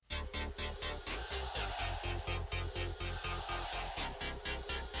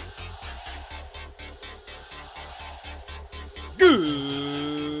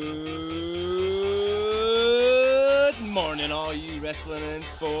wrestling and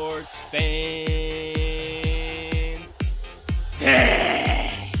sports fans.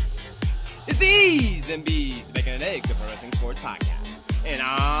 This is the E's and B's, the Bacon and Eggs of Pro Wrestling Sports Podcast. And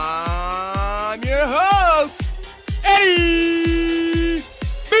I'm your host, Eddie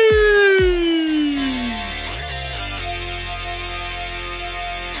B.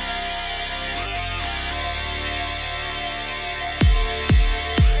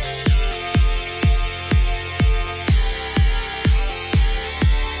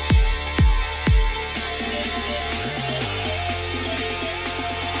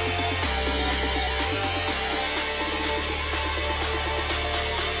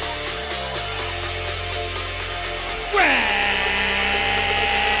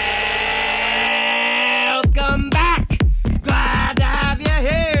 Welcome back! Glad to have you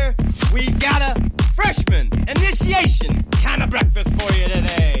here. We got a freshman initiation kind of breakfast for you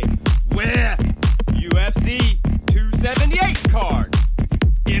today with UFC 278 cards,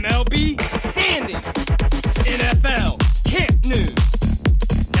 MLB standings, NFL camp news,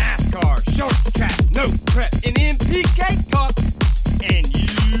 NASCAR short track, no prep, and MPK talk, and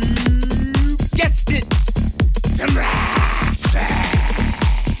you guessed it, some wrestling.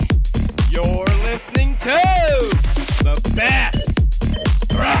 You're listening to the best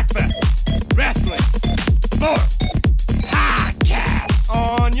breakfast wrestling sports podcast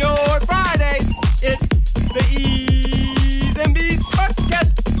on your Fridays. It's the E's and B's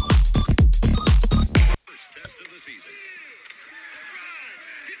podcast. First test of the season.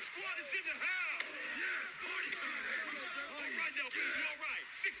 Hit squad is in the house. Yeah, it's party time. All right now, baby, all right.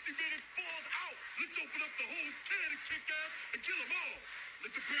 60 minutes falls out. Let's open up the whole can of kick-ass and kill them all.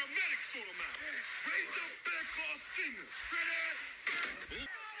 Let the paramedics sort them out. Raise up Bear Claw Stinger. Ready?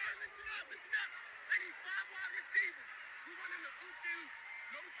 Listen up. I need 5 wide receivers. We run in the Uku,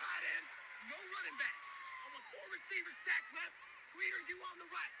 no tight ends, no running backs. I want 4 receivers stacked left. Tweeter, you on the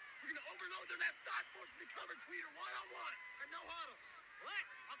right. We're going to overload their left side, force them to cover Tweeter one-on-one. And no huddles. What?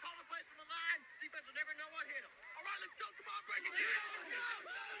 I'll call the play from the line. Defense will never know what hit them. All right, let's go. Come on, break it down. Let's go.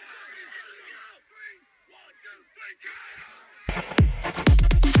 3, 1, 2, 3, go.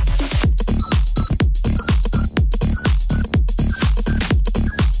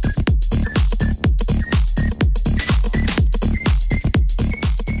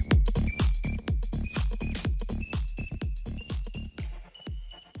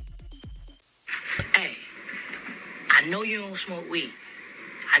 Hey, I know you don't smoke weed.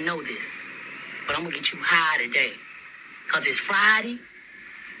 I know this. But I'm gonna get you high today. Cause it's Friday,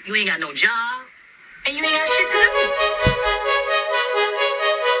 you ain't got no job, and you ain't got shit to do.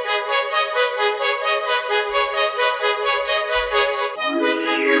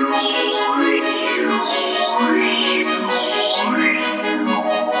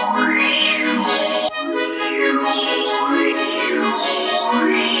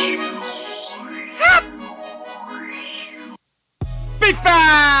 Big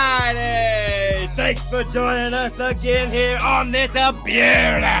Friday! Thanks for joining us again here on this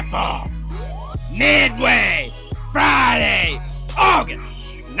beautiful Midway Friday, August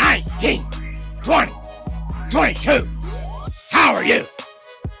 19th, 2022. How are you?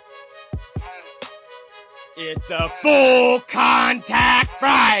 It's a full contact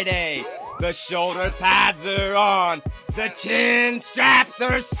Friday. The shoulder pads are on. The chin straps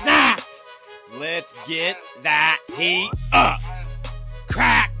are snapped. Let's get that heat up.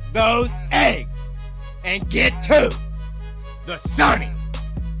 Crack those eggs and get to the sunny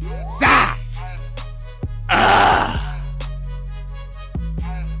side.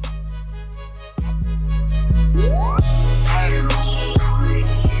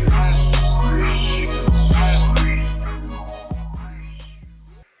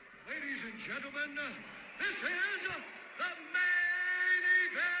 Ladies and gentlemen, this is the main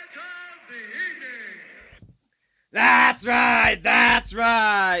event of the evening. That's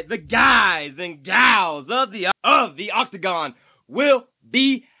right. The guys and gals of the Octagon will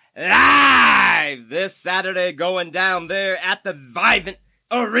be live this Saturday, going down there at the Vivint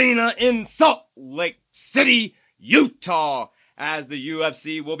Arena in Salt Lake City, Utah, as the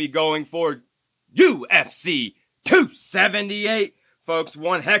UFC will be going for UFC 278. Folks,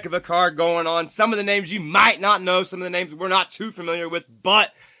 one heck of a card going on. Some of the names you might not know, some of the names we're not too familiar with,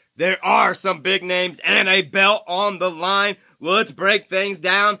 but there are some big names and a belt on the line. Let's break things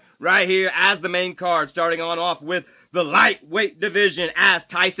down right here as the main card, starting on off with the lightweight division, as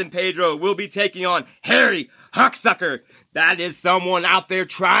Tyson Pedro will be taking on Harry Hucksucker. That is someone out there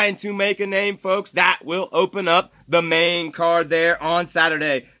trying to make a name, folks. That will open up the main card there on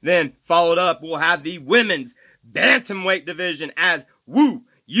Saturday. Then, followed up, we'll have the women's bantamweight division, as Wu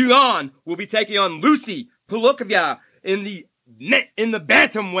Yuan will be taking on Lucy Pulukavia in the in the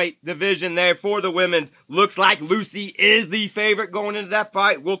bantamweight division there for the women's. Looks like Lucy is the favorite going into that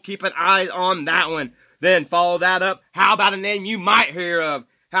fight. We'll keep an eye on that one. Then follow that up. How about a name you might hear of?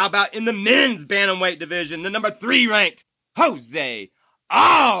 How about in the men's bantamweight division, the number 3 ranked Jose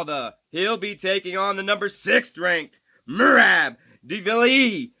Aldo. He'll be taking on the number 6 ranked Merab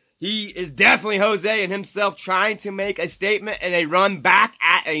Dvalishvili. He is definitely Jose and himself trying to make a statement and a run back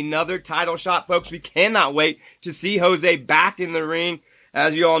at another title shot. Folks, we cannot wait to see Jose back in the ring.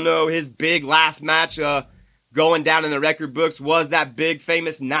 As you all know, his big last match going down in the record books was that big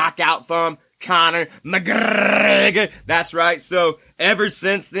famous knockout from Conor McGregor. That's right. So ever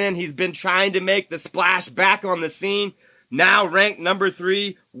since then, he's been trying to make the splash back on the scene. Now ranked number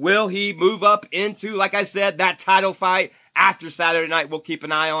 3. Will he move up into, like I said, that title fight after Saturday night? We'll keep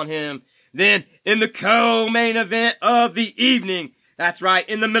an eye on him. Then in the co-main event of the evening, that's right,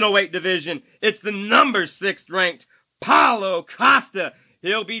 in the middleweight division, it's the number 6 ranked Paulo Costa.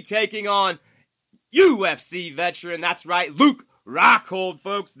 He'll be taking on UFC veteran, that's right, Luke Rockhold,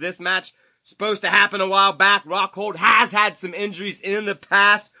 folks. This match supposed to happen a while back. Rockhold has had some injuries in the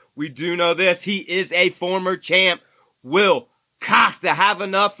past. We do know this. He is a former champ. Will Costa have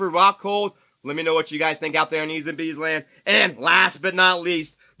enough for Rockhold? Let me know what you guys think out there in Ease and Bees land. And last but not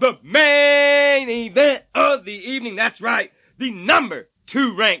least, the main event of the evening. That's right. The number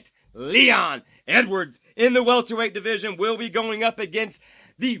 2 ranked Leon Edwards in the welterweight division will be going up against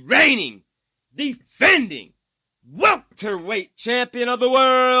the reigning, defending welterweight champion of the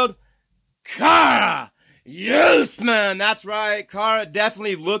world, Kara Usman. That's right. Kara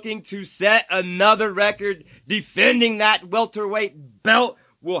definitely looking to set another record, defending that welterweight belt.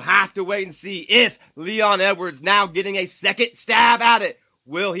 We'll have to wait and see if Leon Edwards now getting a second stab at it.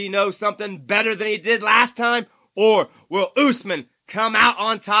 Will he know something better than he did last time? Or will Usman come out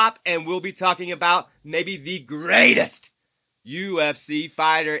on top and we'll be talking about maybe the greatest UFC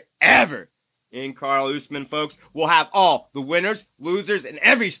fighter ever in Carl Usman, folks? We'll have all the winners, losers, and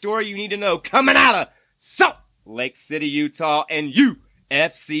every story you need to know coming out of Salt Lake City, Utah, and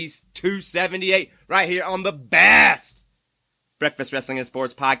UFC 278 right here on the best Breakfast Wrestling and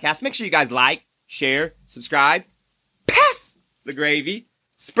Sports podcast. Make sure you guys like, share, subscribe, pass the gravy,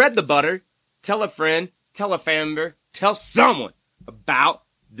 spread the butter, tell a friend, tell a family member, tell someone about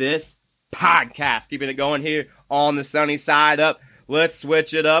this podcast. Keeping it going here on the sunny side up. Let's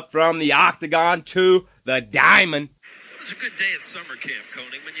switch it up from the Octagon to the Diamond. It was a good day at summer camp,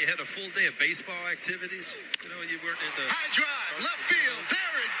 Koenig, when you had a full day of baseball activities. You know, you weren't in the... High drive, left field,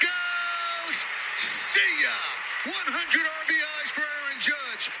 there it goes. See ya. 100 RBIs for Aaron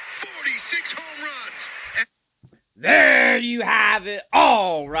Judge, 46 home runs. There you have it.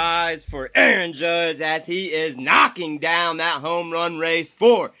 All rise for Aaron Judge as he is knocking down that home run race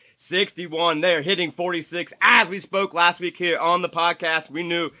for 61. They're hitting 46. As we spoke last week here on the podcast, we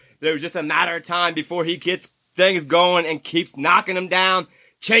knew there was just a matter of time before he gets things going and keeps knocking them down,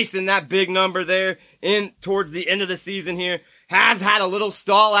 chasing that big number there in towards the end of the season here. Has had a little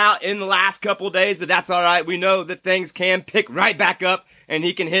stall out in the last couple days, but that's all right. We know that things can pick right back up, and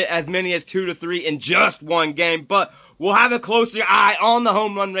he can hit as many as 2 to 3 in just one game. But we'll have a closer eye on the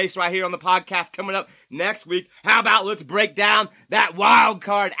home run race right here on the podcast coming up next week. How about let's break down that wild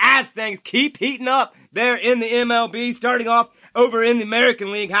card as things keep heating up there in the MLB, starting off over in the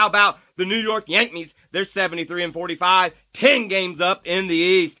American League. How about the New York Yankees? They're 73-45, 10 games up in the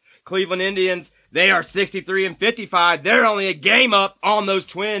East. Cleveland Indians, they are 63-55. They're only a game up on those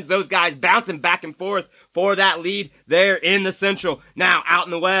Twins. Those guys bouncing back and forth for that lead there in the Central. Now, out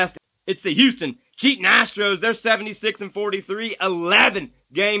in the West, it's the Houston Cheating Astros. They're 76-43, 11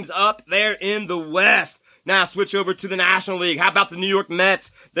 games up there in the West. Now, switch over to the National League. How about the New York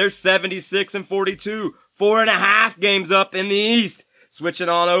Mets? They're 76-42, 4.5 games up in the East. Switching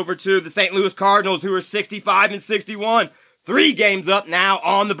on over to the St. Louis Cardinals, who are 65-61. 3 games up now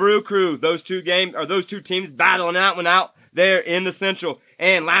on the Brew Crew. Those two teams battling that one out there in the Central.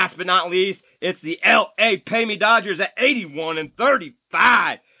 And last but not least, it's the L.A. Pay Me Dodgers at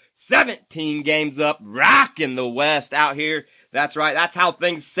 81-35. 17 games up, rocking the West out here. That's right. That's how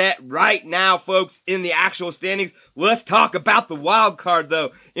things set right now, folks, in the actual standings. Let's talk about the wild card,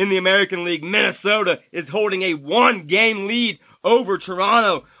 though. In the American League, Minnesota is holding a 1-game lead over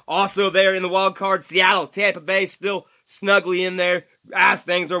Toronto. Also there in the wild card, Seattle, Tampa Bay still snugly in there as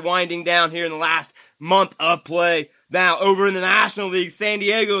things are winding down here in the last month of play. Now, over in the National League, San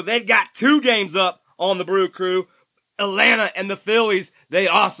Diego, they've got 2 games up on the Brew Crew. Atlanta and the Phillies, they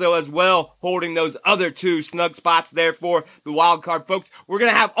also as well holding those other 2 snug spots there for the wild card, folks. We're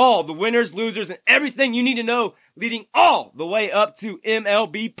going to have all the winners, losers, and everything you need to know leading all the way up to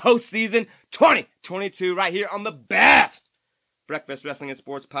MLB postseason 2022 right here on the best Breakfast Wrestling and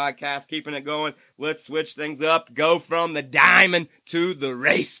Sports Podcast, keeping it going. Let's switch things up. Go from the diamond to the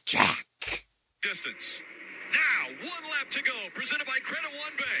racetrack. Distance. Now, 1 lap to go. Presented by Credit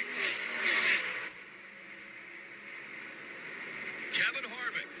One Bank. Kevin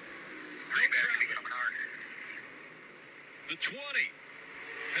Harvick. The 20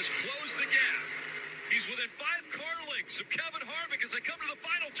 has closed the gap. He's within 5 car lengths of Kevin Harvick as they come to the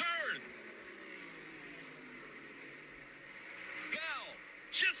final turn. Bell,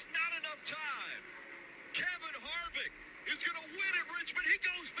 just not enough time. Kevin Harvick is going to win at Richmond. He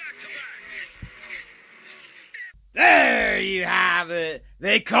goes back to back. There you have it.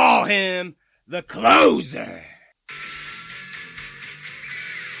 They call him the closer.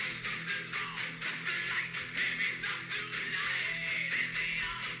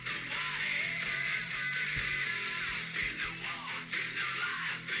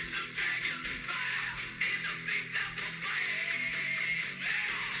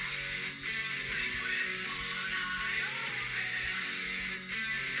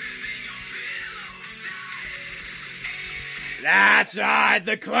 That's right,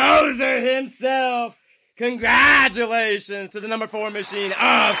 the closer himself. Congratulations to the number 4 machine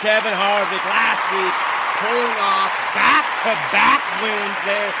of Kevin Harvick last week, pulling off back-to-back wins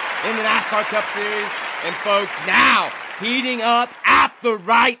there in the NASCAR Cup Series. And folks, now heating up at the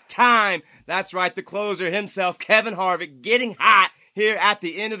right time. That's right, the closer himself, Kevin Harvick, getting hot here at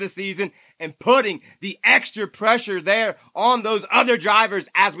the end of the season and putting the extra pressure there on those other drivers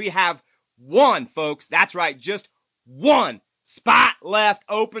as we have one, folks. That's right, just one spot left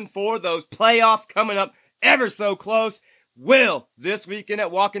open for those playoffs coming up ever so close. Will, this weekend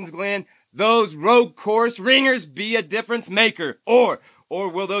at Watkins Glen, those road course ringers be a difference maker? Or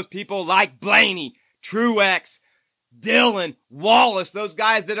will those people like Blaney, Truex, Dillon, Wallace, those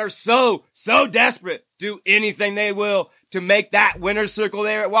guys that are so desperate, do anything they will to make that winner's circle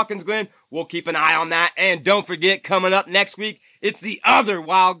there at Watkins Glen? We'll keep an eye on that. And don't forget, coming up next week, it's the other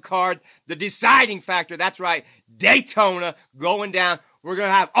wild card, the deciding factor. That's right, Daytona going down. We're going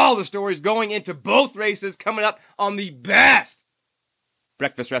to have all the stories going into both races coming up on the best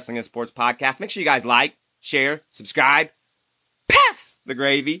Breakfast Wrestling and Sports Podcast. Make sure you guys like, share, subscribe, pass the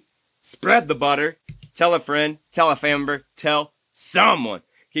gravy, spread the butter, tell a friend, tell a family member, tell someone.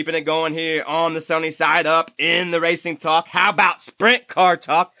 Keeping it going here on the sunny side up in the racing talk. How about sprint car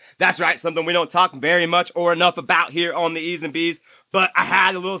talk? That's right, something we don't talk very much or enough about here on the E's and B's. But I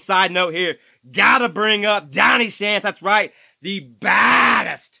had a little side note here. Gotta bring up Donnie Shantz. That's right, the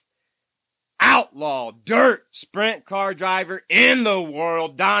baddest outlaw dirt sprint car driver in the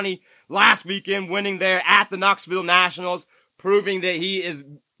world. Donnie, last weekend winning there at the Knoxville Nationals, proving that he is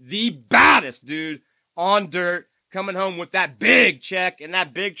the baddest dude on dirt. Coming home with that big check and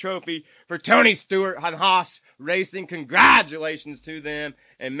that big trophy for Tony Stewart and Haas Racing. Congratulations to them.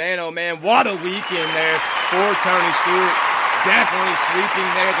 And man, oh man, what a weekend there for Tony Stewart. Definitely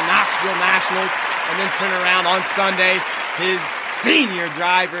sweeping there the Knoxville Nationals. And then turn around on Sunday, his senior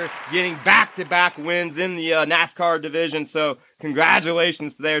driver getting back-to-back wins in the NASCAR division. So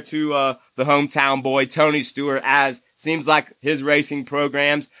congratulations there to the hometown boy, Tony Stewart, as seems like his racing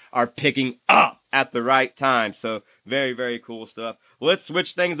programs are picking up at the right time. So very, very cool stuff. Let's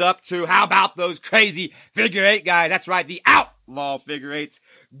switch things up to how about those crazy figure eight guys? That's right, the outlaw figure eights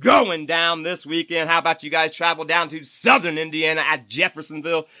going down this weekend. How about you guys travel down to southern Indiana at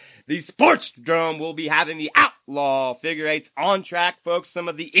Jeffersonville? The Sports Dome will be having the outlaw figure eights on track, folks. Some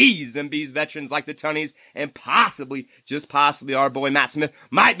of the E's and B's veterans like the Tunnies and possibly, just possibly, our boy Matt Smith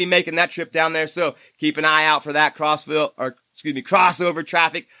might be making that trip down there. So keep an eye out for that crossover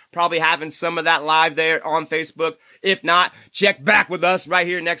traffic. Probably having some of that live there on Facebook. If not, check back with us right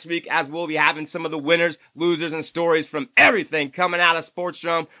here next week as we'll be having some of the winners, losers, and stories from everything coming out of Sports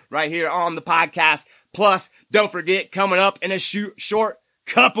Dome right here on the podcast. Plus, don't forget, coming up in a short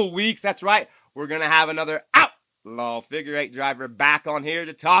couple weeks, that's right, we're going to have another outlaw figure eight driver back on here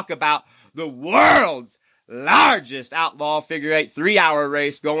to talk about the world's largest outlaw figure eight 3-hour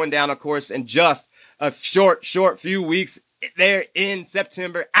race going down, of course, in just a short few weeks there in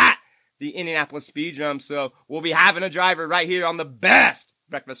September at the Indianapolis Speedrome. So we'll be having a driver right here on the best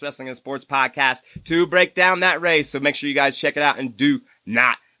Breakfast Wrestling and Sports Podcast to break down that race. So make sure you guys check it out and do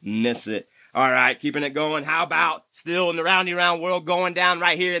not miss it. All right, keeping it going. How about still in the roundy round world going down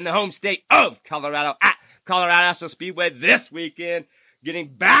right here in the home state of Colorado at Colorado National Speedway this weekend,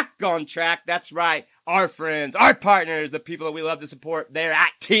 getting back on track. That's right, our friends, our partners, the people that we love to support there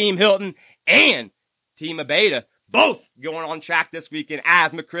at Team Hilton and Team Abeta, both going on track this weekend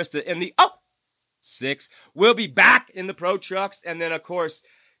as McChrista in the 06 will be back in the Pro Trucks. And then, of course,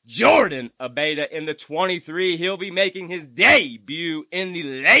 Jordan Abeda in the 23. He'll be making his debut in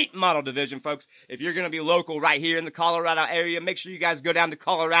the late model division, folks. If you're going to be local right here in the Colorado area, make sure you guys go down to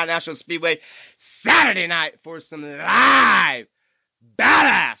Colorado National Speedway Saturday night for some live,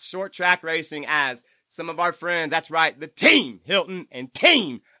 badass short track racing as some of our friends, that's right, the Team Hilton and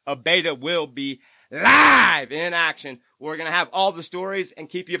Team Abeda will be live in action. We're going to have all the stories and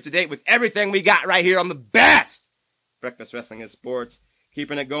keep you up to date with everything we got right here on the best Breakfast Wrestling and Sports.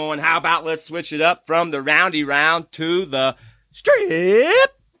 Keeping it going. How about let's switch it up from the roundy round to the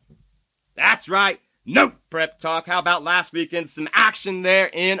strip? That's right. No prep talk. How about last weekend? Some action there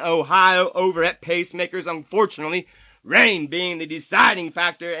in Ohio over at Pacemakers. Unfortunately, rain being the deciding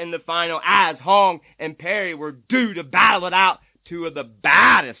factor in the final as Hong and Perry were due to battle it out. Two of the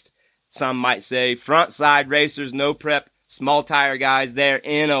baddest, some might say, front side racers, no prep, small tire guys there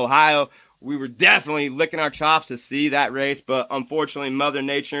in Ohio. We were definitely licking our chops to see that race, but unfortunately Mother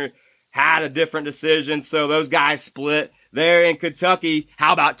Nature had a different decision, so those guys split there in Kentucky.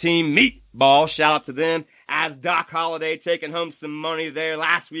 How about Team Meatball? Shout out to them as Doc Holliday taking home some money there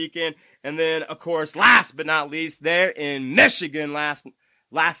last weekend. And then, of course, last but not least, there in Michigan last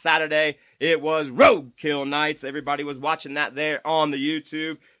Saturday, it was Roadkill Nights. Everybody was watching that there on the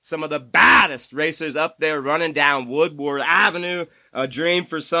YouTube. Some of the baddest racers up there running down Woodward Avenue. A dream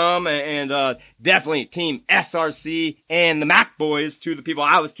for some, and definitely Team SRC and the Mac Boys, two of the people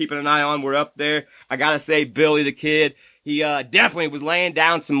I was keeping an eye on, were up there. I gotta say, Billy the Kid, he definitely was laying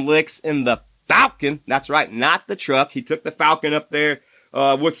down some licks in the Falcon. That's right, not the truck. He took the Falcon up there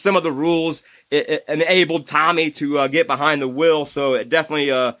with some of the rules. It enabled Tommy to get behind the wheel, so it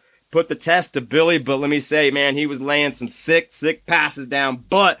definitely put the test to Billy. But let me say, man, he was laying some sick passes down,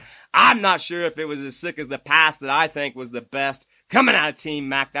 but I'm not sure if it was as sick as the pass that I think was the best. Coming out of Team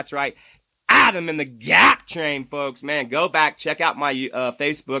Mac, that's right, Adam in the Gap Train, folks. Man, go back, check out my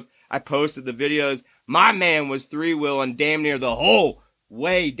Facebook. I posted the videos. My man was three-wheeling damn near the whole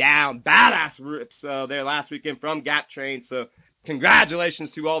way down. Badass rips there last weekend from Gap Train. So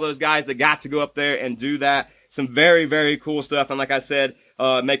congratulations to all those guys that got to go up there and do that. Some very, very cool stuff. And like I said,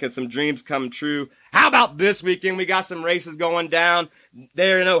 making some dreams come true. How about this weekend? We got some races going down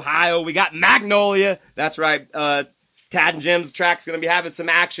there in Ohio. We got Magnolia. That's right. Tad and Jim's track's going to be having some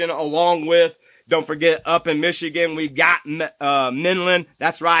action along with, don't forget, up in Michigan, we got Midland.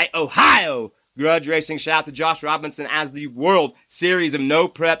 That's right, Ohio Grudge Racing. Shout out to Josh Robinson as the World Series of No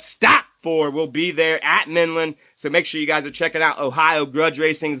Prep Stock 4 will be there at Midland. So make sure you guys are checking out Ohio Grudge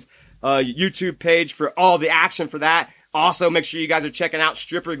Racing's YouTube page for all the action for that. Also, make sure you guys are checking out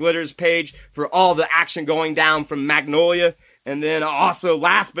Stripper Glitter's page for all the action going down from Magnolia. And then also,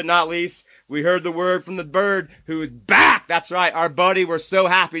 last but not least, we heard the word from the bird who is back. That's right, our buddy. We're so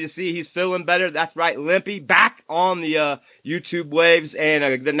happy to see he's feeling better. That's right, Limpy back on the YouTube waves and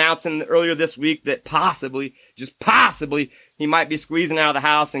announcing earlier this week that possibly, just possibly, he might be squeezing out of the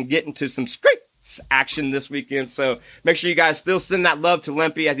house and getting to some streets action this weekend. So make sure you guys still send that love to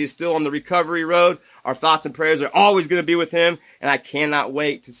Limpy as he's still on the recovery road. Our thoughts and prayers are always going to be with him, and I cannot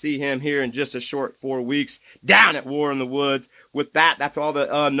wait to see him here in just a short 4 weeks down at War in the Woods. With that, that's all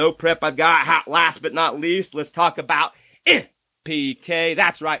the no prep I've got. Last but not least, let's talk about NPK.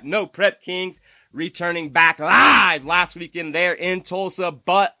 That's right, No Prep Kings returning back live last weekend there in Tulsa,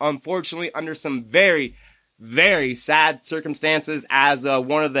 but unfortunately under some very, very sad circumstances as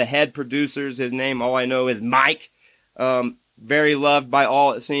one of the head producers, his name, all I know is Mike, very loved by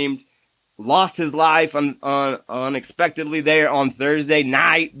all it seemed, lost his life unexpectedly there on Thursday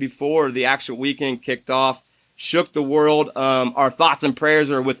night before the actual weekend kicked off. Shook the world. Our thoughts and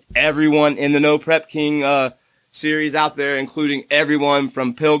prayers are with everyone in the No Prep King series out there, including everyone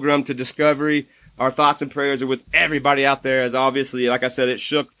from Pilgrim to Discovery. Our thoughts and prayers are with everybody out there, as obviously, like I said, it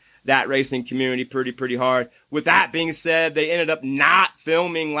shook that racing community pretty hard. With that being said, they ended up not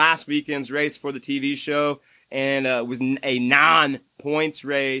filming last weekend's race for the TV show, and it was a non-points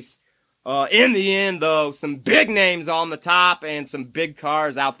race. In the end, though, some big names on the top and some big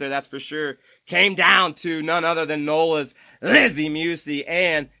cars out there, that's for sure. Came down to none other than NOLA's Lizzie Musey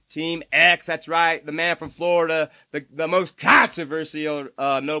and Team X. That's right, the man from Florida, the most controversial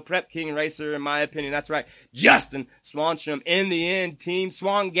No Prep King racer, in my opinion. That's right, Justin Swanstrom. In the end, Team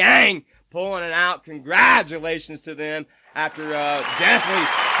Swan Gang pulling it out. Congratulations to them after definitely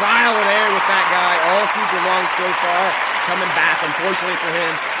trial and error with that guy all season long so far. Coming back, unfortunately for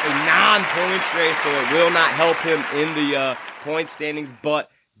him, a non-points race, so it will not help him in the point standings, but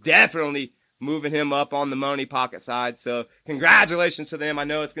definitely moving him up on the money pocket side. So congratulations to them. I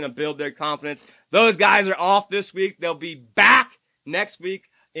know it's going to build their confidence. Those guys are off this week. They'll be back next week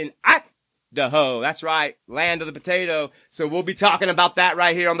in Idaho. That's right, land of the potato. So we'll be talking about that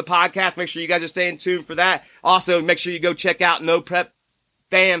right here on the podcast. Make sure you guys are staying tuned for that. Also, make sure you go check out No Prep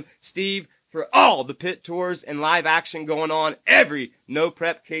Fam Steve for all the pit tours and live action going on every No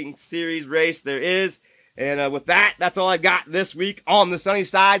Prep King Series race there is. And with that, that's all I got this week on the sunny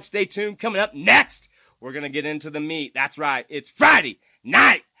side. Stay tuned. Coming up next, we're going to get into the meat. That's right. It's Friday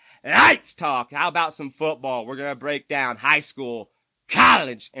Night Lights Talk. How about some football? We're going to break down high school,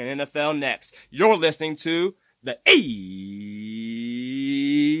 college, and NFL next. You're listening to the A's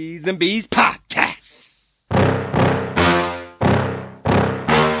and B's podcast.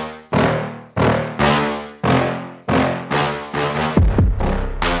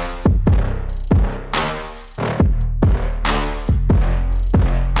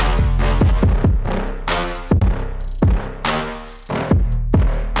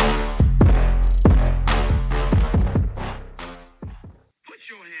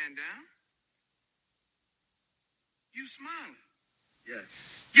 You smiling?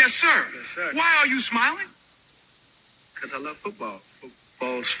 Yes. Yes, sir. Yes, sir. Why are you smiling? Because I love football.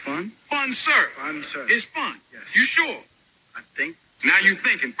 Football's fun. Fun, sir. Fun, sir. It's fun. Yes. You sure? I think. Now you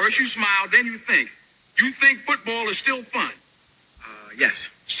thinking. First you smile, then you think. You think football is still fun?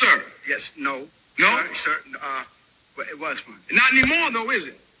 Yes. Sir. Yes. No. No? Sir. But it was fun. Not anymore, though, is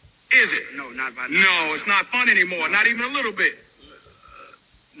it? Is it? No, not by now. No, it's not fun anymore. Not even a little bit.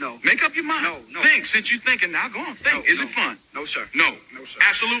 No. Make up your mind. No. Think. Since you're thinking, now go on. Think. Is it fun? No, sir. No. No, sir.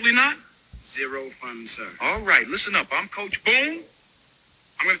 Absolutely not? Zero fun, sir. All right, listen up. I'm Coach Boone.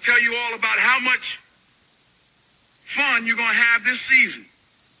 I'm going to tell you all about how much fun you're going to have this season.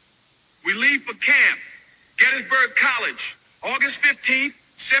 We leave for camp, Gettysburg College, August 15th,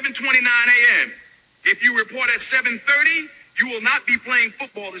 7:29 a.m. If you report at 7:30, you will not be playing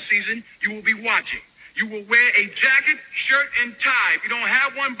football this season. You will be watching. You will wear a jacket, shirt, and tie. If you don't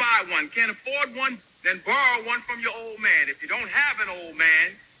have one, buy one. Can't afford one, then borrow one from your old man. If you don't have an old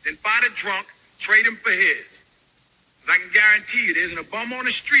man, then find a drunk, trade him for his. Because I can guarantee you there isn't a bum on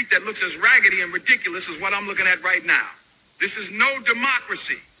the street that looks as raggedy and ridiculous as what I'm looking at right now. This is no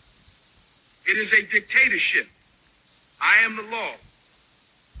democracy. It is a dictatorship. I am the law.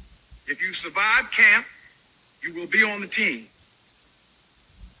 If you survive camp, you will be on the team.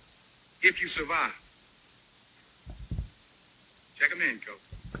 If you survive. Check him in, Coach.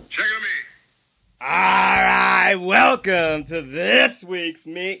 Check him in. All right, welcome to this week's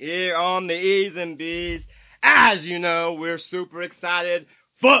meet here on the E's and B's. As you know, we're super excited.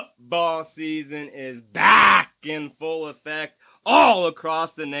 Football season is back in full effect all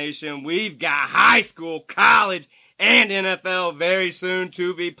across the nation. We've got high school, college, and NFL very soon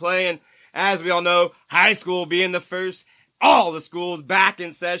to be playing. As we all know, high school being the first, all the schools back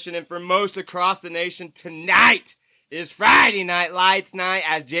in session, and for most across the nation, tonight is Friday Night Lights night,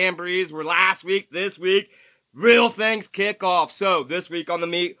 as Jamborees were last week. This week, real things kick off. So this week on the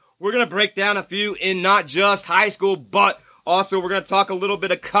meet, we're going to break down a few in not just high school, but also we're going to talk a little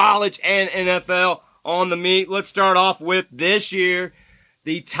bit of college and NFL on the meet. Let's start off with this year,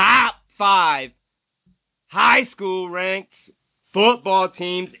 the top 5 high school ranked football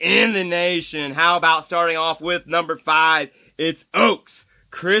teams in the nation. How about starting off with number 5? It's Oaks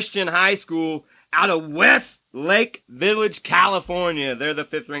Christian High School out of Westlake Village, California. They're the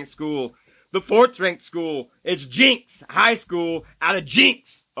 5th ranked school. The 4th ranked school, it's Jinx High School out of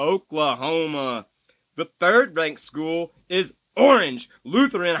Jinx, Oklahoma. The 3rd ranked school is Orange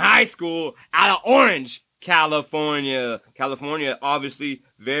Lutheran High School out of Orange, California. California, obviously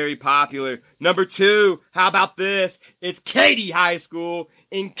very popular. Number 2, how about this? It's Katy High School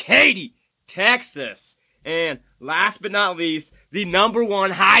in Katy, Texas. And last but not least, the number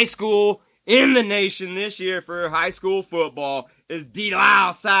 1 high school in the nation this year for high school football is De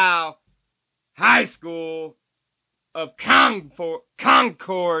La Salle High School of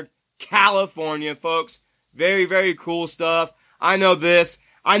Concord, California, folks. Very, very cool stuff. I know this.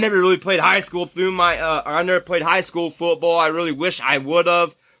 I never really played high school I never played high school football. I really wish I would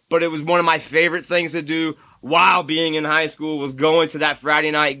have, but it was one of my favorite things to do while being in high school was going to that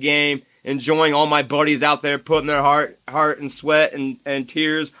Friday night game, enjoying all my buddies out there putting their heart and sweat and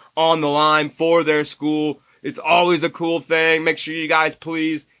tears on the line for their school. It's always a cool thing. Make sure you guys,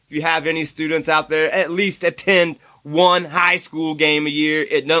 please, if you have any students out there, at least attend one high school game a year.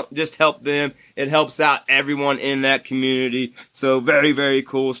 It don't just help them. It helps out everyone in that community. So very, very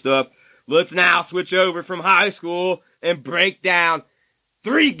cool stuff. Let's now switch over from high school and break down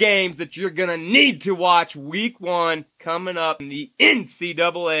 3 games that you're going to need to watch week 1 coming up in the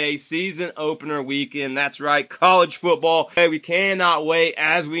NCAA season opener weekend. That's right, college football. Hey, we cannot wait.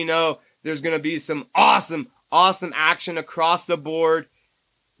 As we know, there's going to be some awesome action across the board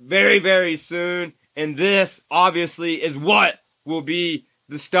very, very soon. And this, obviously, is what will be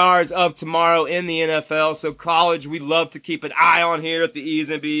the stars of tomorrow in the NFL. So college, we love to keep an eye on here at the E's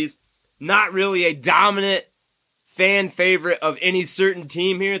and B's. Not really a dominant fan favorite of any certain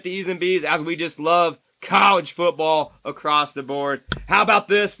team here at the E's and B's, as we just love college football across the board. How about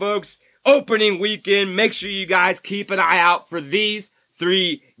this, folks? Opening weekend, make sure you guys keep an eye out for these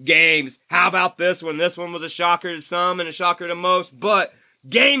 3 games. How about this one? This one was a shocker to some and a shocker to most, but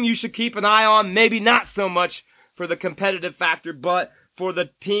game you should keep an eye on, maybe not so much for the competitive factor, but for the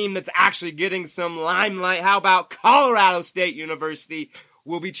team that's actually getting some limelight. How about Colorado State University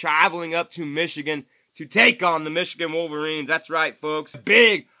will be traveling up to Michigan to take on the Michigan Wolverines. That's right, folks.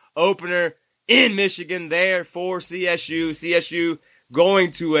 Big opener in Michigan there for CSU. CSU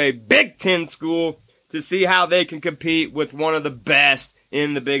going to a Big Ten school to see how they can compete with one of the best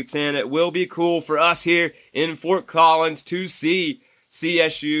in the Big Ten. It will be cool for us here in Fort Collins to see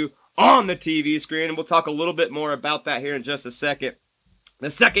CSU on the TV screen, and we'll talk a little bit more about that here in just a second. The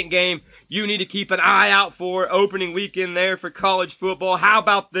second game you need to keep an eye out for, opening weekend there for college football. How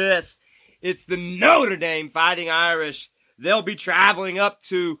about this? It's the Notre Dame Fighting Irish. They'll be traveling up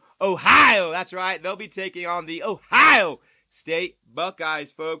to Ohio. That's right. They'll be taking on the Ohio State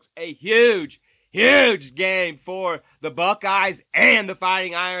Buckeyes, folks. A huge game for the Buckeyes and the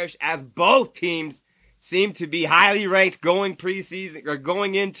Fighting Irish, as both teams seem to be highly ranked going preseason or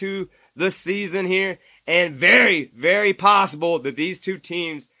going into the season here. And very, very possible that these two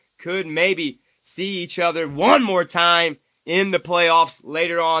teams could maybe see each other one more time in the playoffs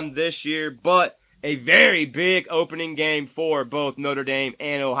later on this year. But a very big opening game for both Notre Dame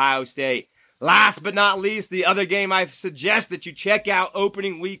and Ohio State. Last but not least, the other game I suggest that you check out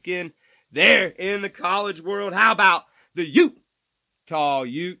opening weekend there in the college world. How about the Utah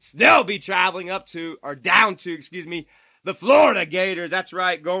Utes? They'll be traveling down to the Florida Gators. That's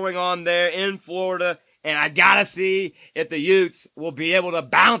right, going on there in Florida. And I gotta see if the Utes will be able to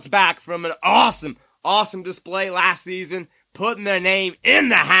bounce back from an awesome display last season, putting their name in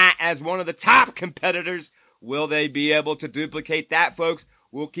the hat as one of the top competitors. Will they be able to duplicate that, folks?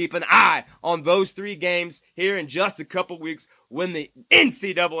 We'll keep an eye on those 3 games here in just a couple weeks when the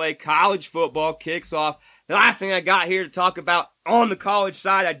NCAA college football kicks off. The last thing I got here to talk about on the college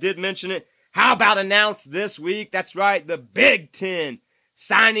side, I did mention it. How about announced this week? That's right, the Big Ten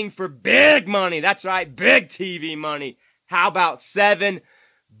signing for big money. That's right, big TV money. How about $7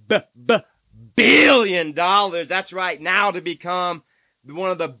 billion? That's right, now to become one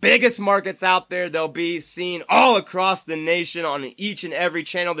of the biggest markets out there. They'll be seen all across the nation on each and every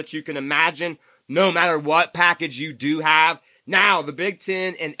channel that you can imagine, no matter what package you do have. Now, the Big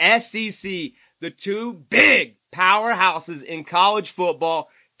Ten and SEC, the 2 big powerhouses in college football,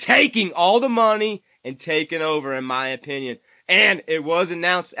 taking all the money and taking over, in my opinion. And it was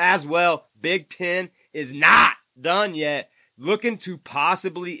announced as well, Big Ten is not done yet. Looking to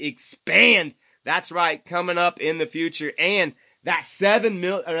possibly expand. That's right, coming up in the future. And that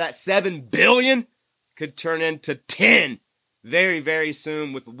 $7 billion could turn into 10 very, very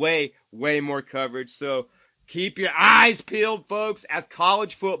soon with way more coverage. So keep your eyes peeled, folks, as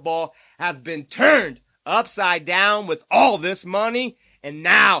college football has been turned upside down with all this money. And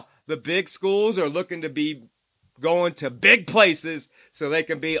now the big schools are looking to be going to big places so they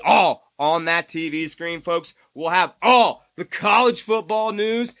can be all on that TV screen, folks. We'll have all the college football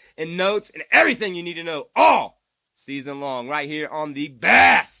news and notes and everything you need to know all season long right here on the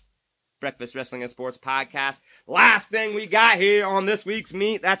best Breakfast Wrestling and Sports podcast. Last thing we got here on this week's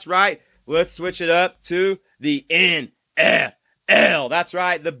meet, that's right, let's switch it up to the NFL. That's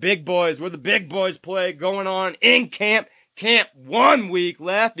right, the big boys, where the big boys play, going on in camp. 1 week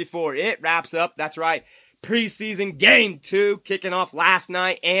left before it wraps up. That's right, preseason game 2 kicking off last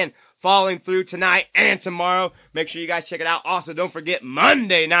night and falling through tonight and tomorrow. Make sure you guys check it out. Also, don't forget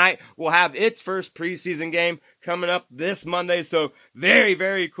Monday night will have its first preseason game coming up this Monday. So very,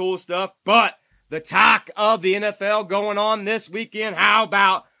 very cool stuff. But the talk of the NFL going on this weekend, how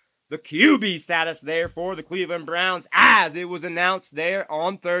about the QB status there for the Cleveland Browns, as it was announced there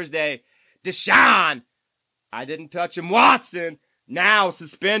on Thursday? Deshaun, I didn't touch him, Watson, now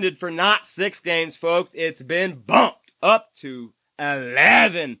suspended for not 6 games, folks. It's been bumped up to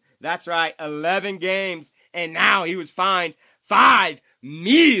 11. That's right, 11 games. And now he was fined $5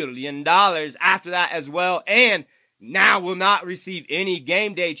 million after that as well. And now will not receive any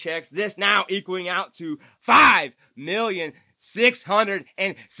game day checks. This now equaling out to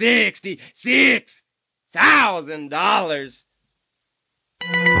 $5,666,000.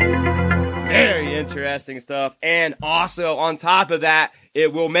 Very interesting stuff. And also, on top of that,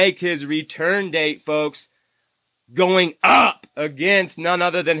 it will make his return date, folks, going up against none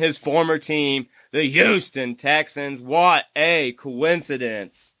other than his former team, the Houston Texans. What a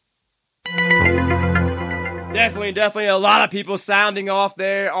coincidence. Definitely a lot of people sounding off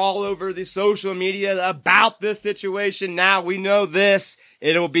there all over the social media about this situation. Now we know this.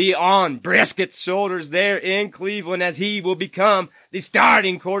 It'll be on Brisket's shoulders there in Cleveland as he will become the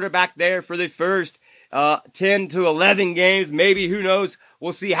starting quarterback there for the first 10 to 11 games. Maybe, who knows?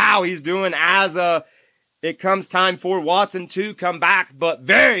 We'll see how he's doing as it comes time for Watson to come back. But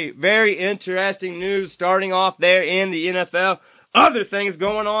very, very interesting news starting off there in the NFL. Other things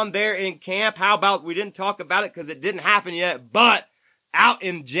going on there in camp. How about, we didn't talk about it because it didn't happen yet, but out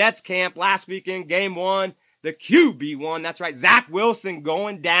in Jets camp last weekend, game 1, the QB1, that's right, Zach Wilson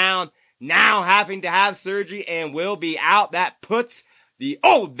going down, now having to have surgery and will be out. That puts the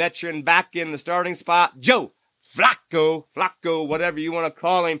old veteran back in the starting spot, Joe Flacco, whatever you want to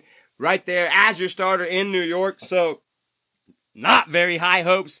call him, right there as your starter in New York. So, not very high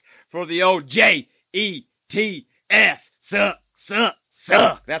hopes for the old Jets.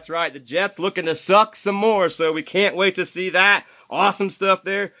 Suck. That's right, the Jets looking to suck some more, so we can't wait to see that. Awesome stuff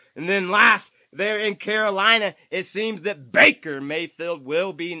there. And then last, there in Carolina, it seems that Baker Mayfield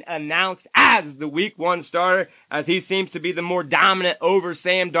will be announced as the Week 1 starter, as he seems to be the more dominant over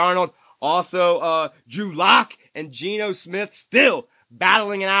Sam Darnold. Also, Drew Lock and Geno Smith still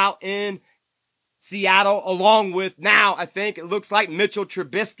battling it out in Seattle, along with now, I think it looks like Mitchell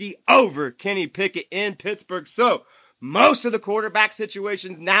Trubisky over Kenny Pickett in Pittsburgh. So, most of the quarterback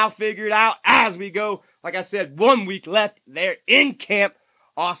situations now figured out as we go. Like I said, 1 week left there in camp.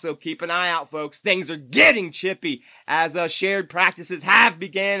 Also, keep an eye out, folks. Things are getting chippy as shared practices have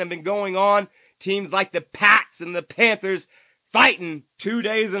began and been going on. Teams like the Pats and the Panthers fighting 2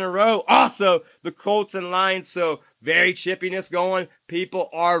 days in a row. Also, the Colts and Lions. So, very chippiness going. People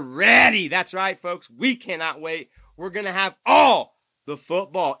are ready. That's right, folks. We cannot wait. We're going to have all the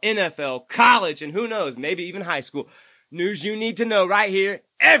football, NFL, college, and who knows, maybe even high school news you need to know right here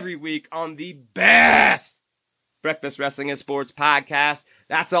every week on the best Breakfast Wrestling and Sports podcast.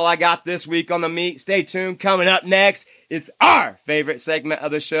 That's all I got this week on the meat. Stay tuned. Coming up next, it's our favorite segment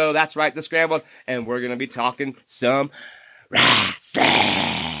of the show. That's right, The Scrambled. And we're going to be talking some wrestling.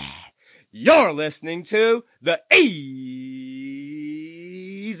 You're listening to the A's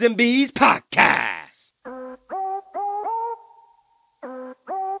and B's podcast.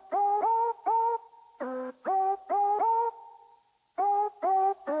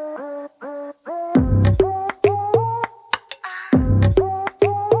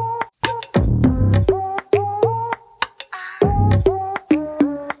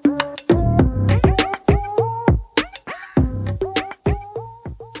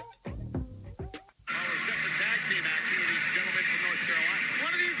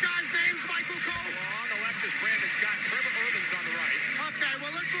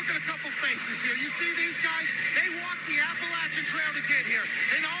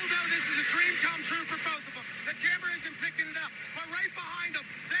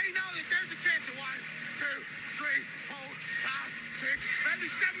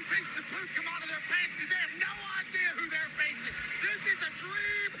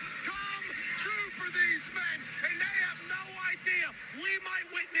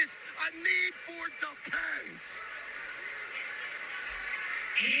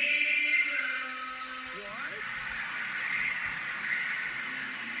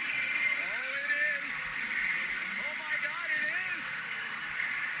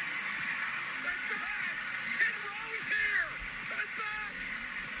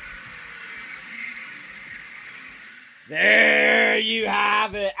 There you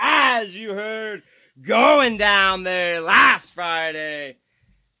have it, as you heard, going down there last Friday.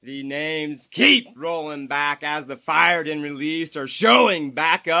 The names keep rolling back as the fired and released are showing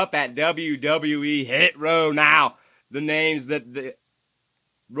back up at WWE Hit Row now. The names that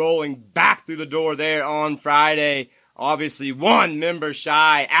rolling back through the door there on Friday, obviously one member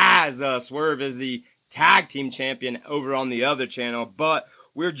shy as Swerve is the tag team champion over on the other channel, but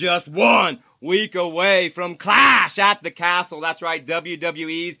we're just 1 week away from Clash at the Castle. That's right,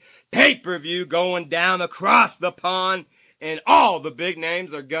 WWE's pay-per-view going down across the pond, and all the big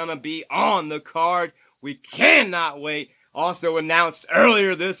names are gonna be on the card. We cannot wait. Also announced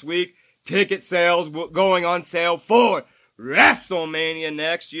earlier this week, ticket sales going on sale for WrestleMania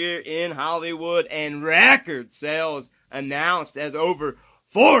next year in Hollywood, and record sales announced as over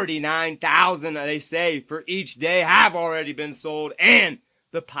 49,000, they say, for each day have already been sold, and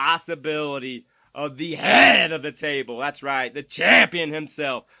the possibility of the head of the table, that's right, the champion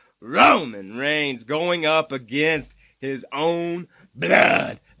himself, Roman Reigns, going up against his own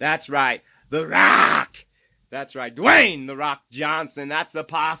blood. That's right, The Rock. That's right, Dwayne The Rock Johnson. That's the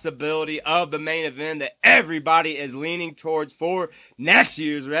possibility of the main event that everybody is leaning towards for next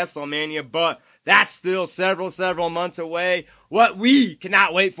year's WrestleMania, but that's still several months away. What we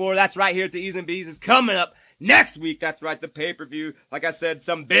cannot wait for, that's right here at the E's and B's, is coming up next week. That's right, the pay-per-view. Like I said,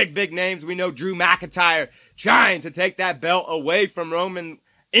 some big names. We know Drew McIntyre trying to take that belt away from Roman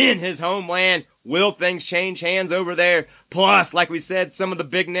in his homeland. Will things change hands over there? Plus, like we said, some of the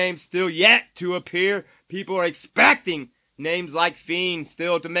big names still yet to appear. People are expecting names like Fiend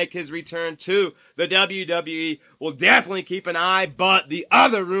still to make his return to the WWE. We'll definitely keep an eye, but the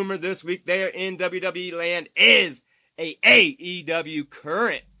other rumor this week there in WWE land is a AEW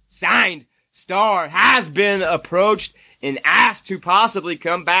current signed star has been approached and asked to possibly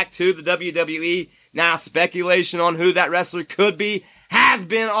come back to the WWE. Now, speculation on who that wrestler could be has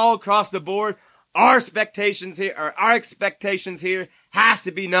been all across the board. Our expectations here has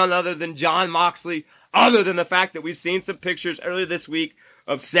to be none other than Jon Moxley, other than the fact that we've seen some pictures earlier this week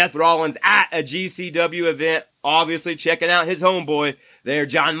of Seth Rollins at a GCW event, obviously checking out his homeboy there,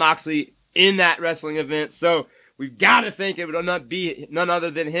 Jon Moxley, in that wrestling event. So we've got to think it would not be none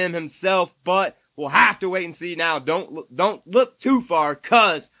other than him himself, but we'll have to wait and see. Now, don't look too far,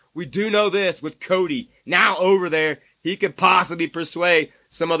 because we do know this with Cody now over there, he could possibly persuade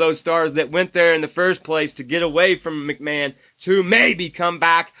some of those stars that went there in the first place to get away from McMahon to maybe come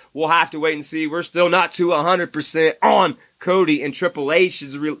back. We'll have to wait and see. We're still not to 100% on Cody and Triple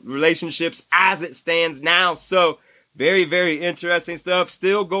H's relationships as it stands now. So very interesting stuff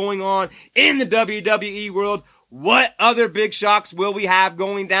still going on in the WWE world. What other big shocks will we have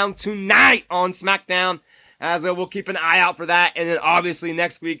going down tonight on SmackDown? As we'll keep an eye out for that. And then obviously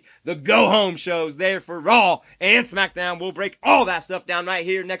next week, the go-home shows there for Raw and SmackDown. We'll break all that stuff down right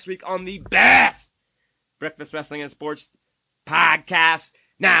here next week on the best Breakfast Wrestling and Sports podcast.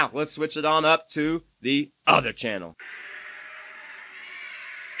 Now, let's switch it on up to the other channel.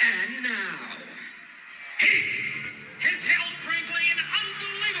 And now, he has held, frankly, an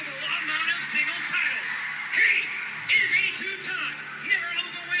unbelievable amount of singles titles. He is a two-time,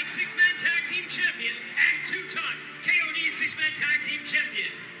 never-overweight six-man tag team champion and two-time KOD six-man tag team champion.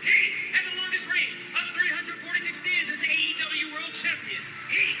 He had the longest reign of 346 days as AEW World Champion.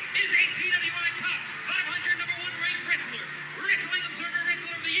 He is a PWI Top 500 number one ranked wrestler, Wrestling Observer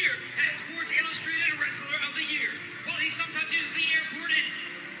Wrestler of the Year, and a Sports Illustrated Wrestler of the Year. While he sometimes uses the airport in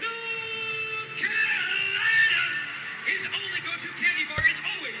North Carolina, his only go-to candy bar is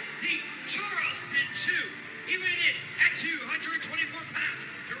always the Charleston Chew. He weighed in at 224 pounds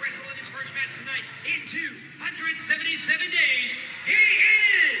to wrestle in his first match tonight in 277 days. He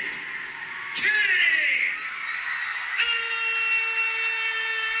is Kenny Omega!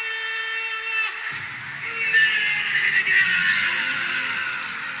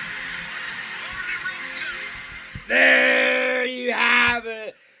 There you have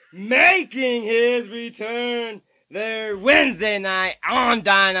it. Making his return there Wednesday night on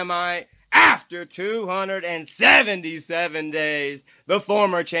Dynamite after 277 days. The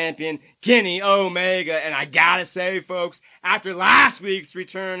former champion, Kenny Omega. And I gotta say, folks, after last week's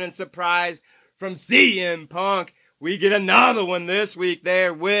return and surprise from CM Punk, we get another one this week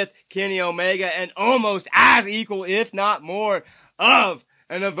there with Kenny Omega, and almost as equal, if not more, of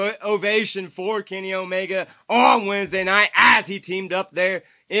an ovation for Kenny Omega on Wednesday night as he teamed up there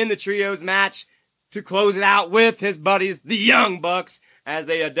in the trios match to close it out with his buddies, the Young Bucks, as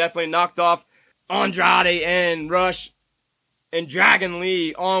they definitely knocked off Andrade and Rush and Dragon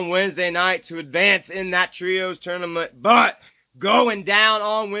Lee on Wednesday night to advance in that trios tournament. But going down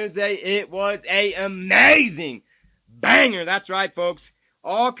on Wednesday, it was a amazing banger. That's right, folks.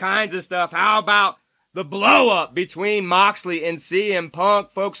 All kinds of stuff. How about the blow-up between Moxley and CM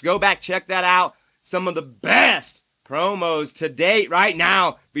Punk? Folks, go back, check that out. Some of the best promos to date right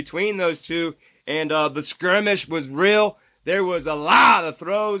now between those two. And the skirmish was real. There was a lot of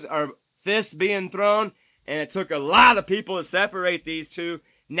throws or fists being thrown, and it took a lot of people to separate these two.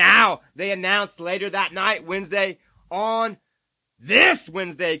 Now, they announced later that night, Wednesday, on this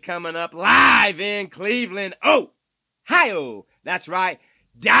Wednesday coming up, live in Cleveland, Ohio. That's right,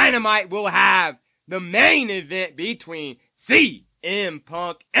 Dynamite will have the main event between CM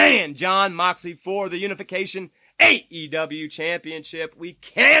Punk and Jon Moxley for the Unification AEW Championship. We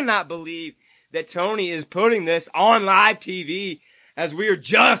cannot believe that Tony is putting this on live TV, as we are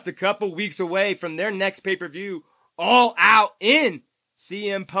just a couple weeks away from their next pay-per-view, All Out in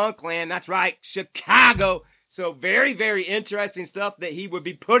CM Punk land. That's right, Chicago. So very interesting stuff that he would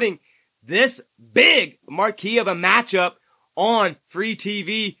be putting this big marquee of a matchup on free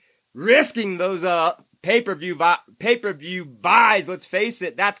TV, risking those pay-per-view buys. Let's face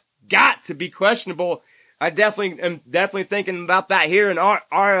it, that's got to be questionable I am definitely thinking about that here in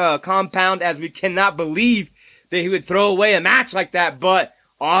our compound, as we cannot believe that he would throw away a match like that. But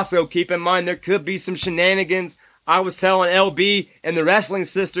also keep in mind there could be some shenanigans. I was telling LB and the Wrestling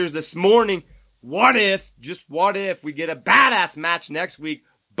Sisters this morning, what if we get a badass match next week,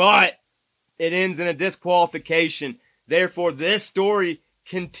 but it ends in a disqualification. Therefore, this story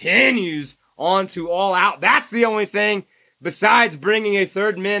continues on to All Out. That's the only thing, besides bringing a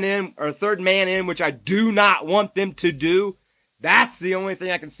third man in, which I do not want them to do. That's the only thing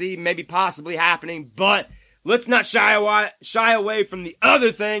I can see maybe possibly happening. But let's not shy away from the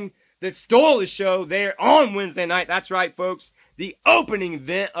other thing that stole the show there on Wednesday night. That's right, folks. The opening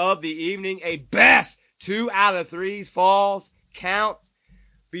event of the evening, a best 2 out of 3 falls count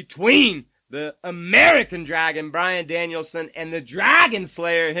between the American Dragon, Bryan Danielson, and the Dragon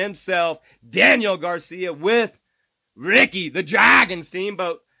Slayer himself, Daniel Garcia, with Ricky, the Dragon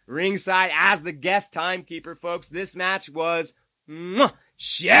Steamboat, ringside as the guest timekeeper, folks. This match was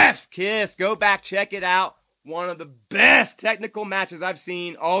chef's kiss. Go back, check it out. One of the best technical matches I've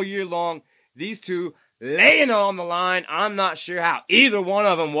seen all year long. These two laying it on the line. I'm not sure how either one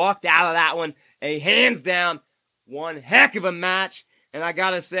of them walked out of that one. A hands down, one heck of a match. And I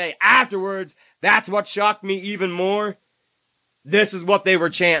gotta say, afterwards, that's what shocked me even more. This is what they were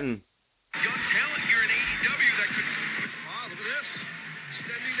chanting. Young talent here in AEW that could... Wow, look at this.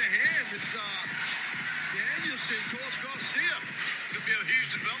 Extending the hand. It's Danielson towards Garcia. Could be a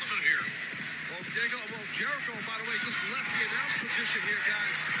huge development here. Well, Jericho, by the way, just left the announce position here,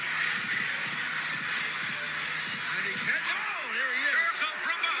 guys. And he's head... Oh, there he is. Jericho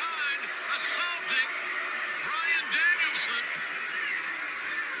from behind, assaulting Bryan Danielson.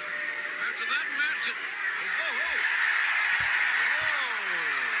 After that match,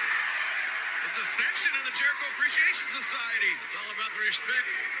 It's a section of the Jericho Appreciation Society. It's all about the respect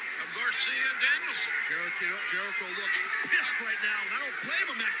of Garcia and Danielson. Jericho looks pissed right now, and I don't blame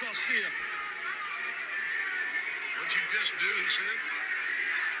him, Matt Garcia. What'd you just do, he said?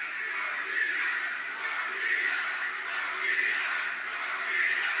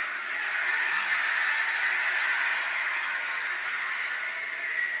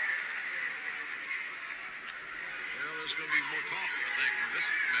 There's going to be more talk, I think, on this.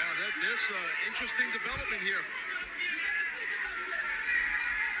 There's interesting development here.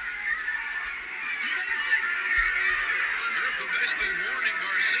 Jericho basically warning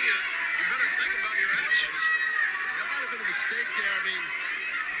Garcia, you better think about your actions. That might have been a mistake there. I mean,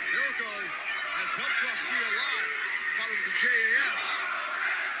 Jericho has helped Garcia a lot, part of the JAS.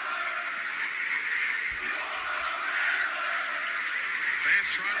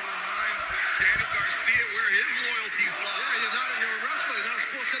 Fans trying to remind Daniel Garcia where his loyalties lie. Yeah, you're a wrestler, you're not a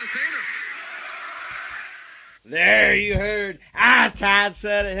sports entertainer. There you heard, as Tad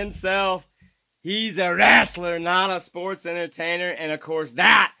said it himself, he's a wrestler, not a sports entertainer. And of course,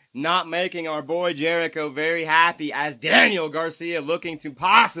 that not making our boy Jericho very happy, as Daniel Garcia looking to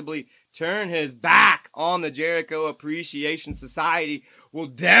possibly turn his back on the Jericho Appreciation Society. We'll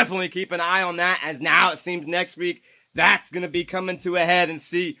definitely keep an eye on that, as now it seems next week that's going to be coming to a head, and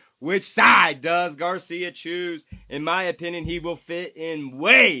see which side does Garcia choose. In my opinion, he will fit in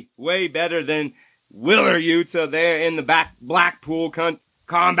way, way better than Wheeler Yuta there in the Blackpool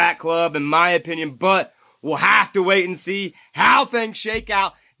Combat Club, in my opinion. But we'll have to wait and see how things shake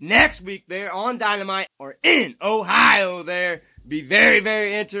out next week there on Dynamite, or in Ohio there. Be very,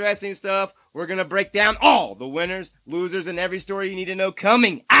 very interesting stuff. We're going to break down all the winners, losers, and every story you need to know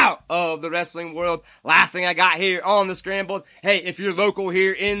coming out of the wrestling world. Last thing I got here on the Scrambled. Hey, if you're local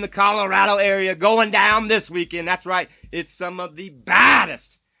here in the Colorado area, going down this weekend, that's right, it's some of the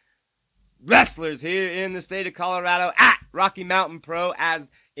baddest wrestlers here in the state of Colorado at Rocky Mountain Pro, as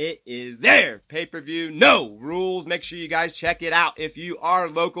it is their pay-per-view. No rules. Make sure you guys check it out if you are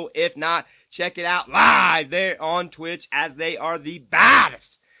local. If not, check it out live there on Twitch, as they are the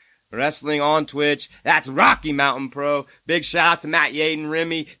baddest wrestling on Twitch. That's Rocky Mountain Pro. Big shout out to Matt Yaden,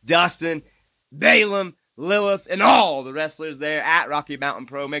 Remy, Dustin, Balaam, Lilith, and all the wrestlers there at Rocky Mountain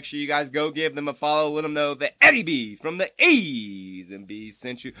Pro. Make sure you guys go give them a follow. Let them know that Eddie B from the A's and B's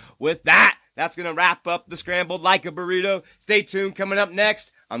sent you. With that, that's going to wrap up the Scrambled like a burrito. Stay tuned. Coming up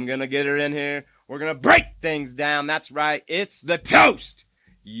next, I'm going to get her in here. We're going to break things down. That's right. It's the Toast.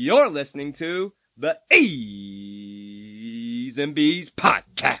 You're listening to the A's and B's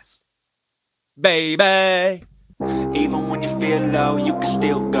podcast. Baby. Even when you feel low, you can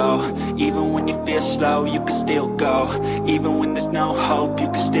still go. Even when you feel slow, you can still go. Even when there's no hope, you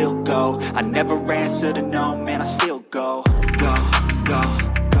can still go. I never answer to no, man, I still go. Go, go,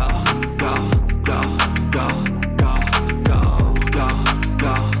 go, go, go, go, go, go, go,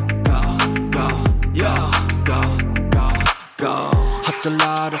 go, go, go, yo.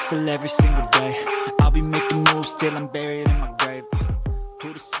 hustle every single day. I'll be making moves till I'm buried in my grave.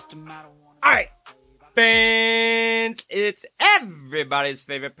 To the system, I don't wanna. All right, fans, it's everybody's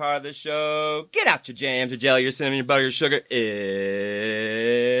favorite part of the show. Get out your jams, your jelly, your cinnamon, your butter, your sugar.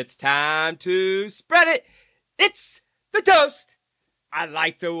 It's time to spread it. It's the toast. I'd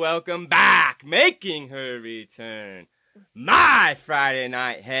like to welcome back, making her return, my Friday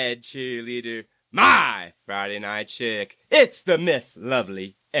night head cheerleader, my Friday night chick. It's the Miss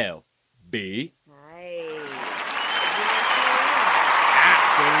Lovely LB.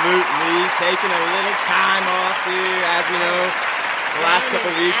 Absolutely. Taking a little time off here. As we know, the last couple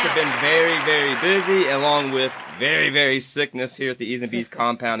of weeks have been very, very busy, along with very, very sickness here at the E's and B's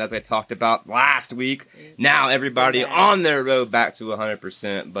compound, as I talked about last week. Now everybody on their road back to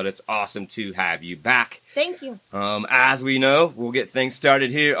 100%, but it's awesome to have you back. Thank you. As we know, we'll get things started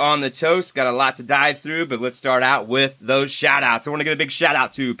here on the toast. Got a lot to dive through, but let's start out with those shout-outs. I want to give a big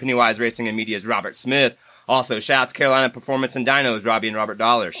shout-out to Pennywise Racing and Media's Robert Smith. Also, shout-out to Carolina Performance and Dynos, Robbie and Robert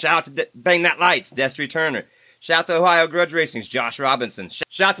Dollar. Shout-out to Bang That Lights, Destry Turner. Shout-out to Ohio Grudge Racing's Josh Robinson.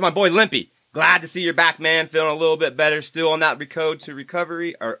 Shout-out to my boy Limpy. Glad to see you're back, man. Feeling a little bit better. Still on that road to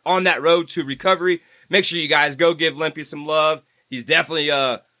recovery. Make sure you guys go give Limpy some love. He's definitely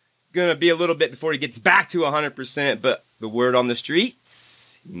going to be a little bit before he gets back to 100%, but the word on the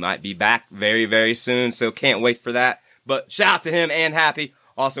streets, he might be back very, very soon, so can't wait for that. But shout out to him and Happy.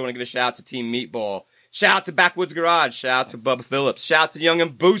 Also want to give a shout out to Team Meatball. Shout out to Backwoods Garage. Shout out to Bubba Phillips. Shout out to Young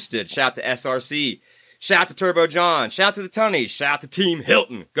and Boosted. Shout out to SRC. Shout out to Turbo John. Shout out to the Tunnies. Shout out to Team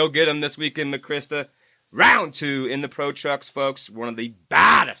Hilton. Go get them this week in McChrista. Round 2 in the Pro Trucks, folks. One of the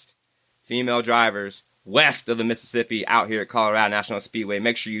baddest female drivers west of the Mississippi out here at Colorado National Speedway.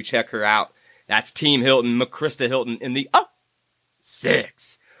 Make sure you check her out. That's Team Hilton, McChrista Hilton in the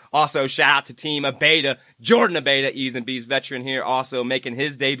 6. Also, shout out to Team Abeda. Jordan Abeda, E's and B's veteran here, also making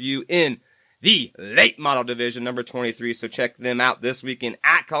his debut in the late model division, number 23. So check them out this weekend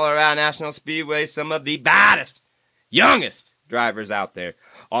at Colorado National Speedway. Some of the baddest, youngest drivers out there.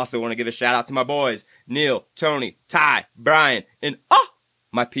 Also want to give a shout out to my boys, Neil, Tony, Ty, Brian, and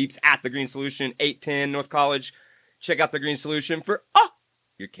my peeps at The Green Solution, 810 North College. Check out The Green Solution for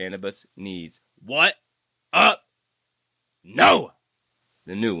your cannabis needs. What up? No!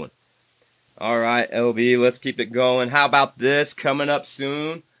 The new one. All right, LB, let's keep it going. How about this? Coming up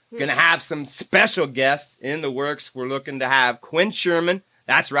soon. Gonna have some special guests in the works. We're looking to have Quinn Sherman.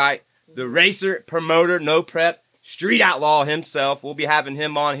 That's right. The racer, promoter, no prep, street outlaw himself. We'll be having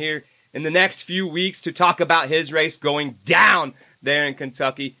him on here in the next few weeks to talk about his race going down there in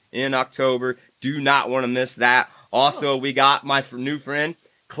Kentucky in October. Do not want to miss that. Also, we got my new friend,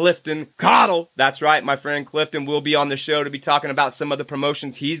 Clifton Cottle. That's right, my friend Clifton will be on the show to be talking about some of the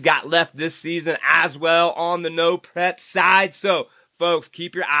promotions he's got left this season as well on the no prep side. So, folks,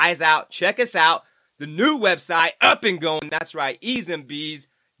 keep your eyes out. Check us out. The new website up and going. That's right,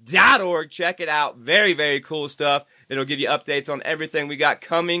 easandbees.org. Check it out. Very, very cool stuff. It'll give you updates on everything we got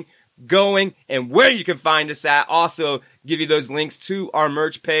coming, going, and where you can find us at. Also, give you those links to our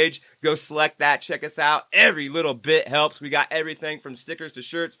merch page. Go select that. Check us out. Every little bit helps. We got everything from stickers to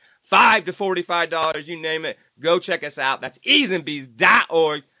shirts, $5 to $45. You name it. Go check us out. That's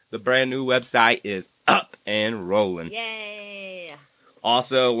easandbees.org. The brand new website is up and rolling. Yay!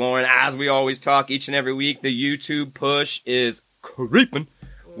 Also, Lauren, as we always talk each and every week, the YouTube push is creeping.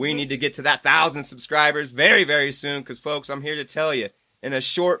 We need to get to that 1,000 subscribers very, very soon because, folks, I'm here to tell you, in a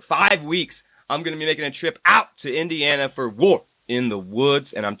short 5 weeks, I'm going to be making a trip out to Indiana for War in the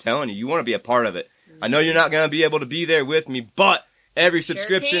Woods, and I'm telling you, you want to be a part of it. I know you're not going to be able to be there with me, but every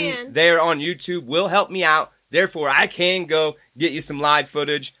subscription there on YouTube will help me out. Therefore, I can go get you some live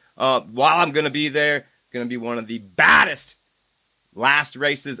footage while I'm going to be there. It's going to be one of the baddest last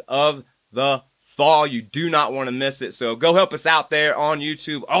races of the fall. You do not want to miss it. So go help us out there on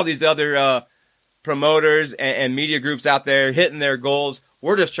YouTube. All these other promoters and media groups out there hitting their goals.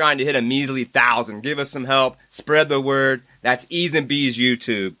 We're just trying to hit a measly 1,000. Give us some help. Spread the word. That's E's and B's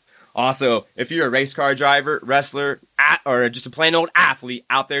YouTube. Also, if you're a race car driver, wrestler, or just a plain old athlete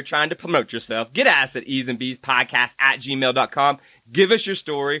out there trying to promote yourself, get at us at E's and B's podcast at gmail.com. Give us your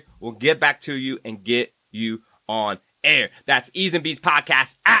story. We'll get back to you and get you on air. That's E's and B's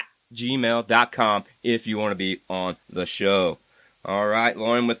podcast at gmail.com if you want to be on the show. All right,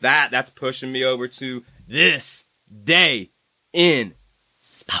 Lauren, with that, that's pushing me over to this day in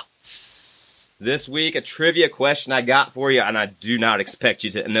sports. This week, a trivia question I got for you, and I do not expect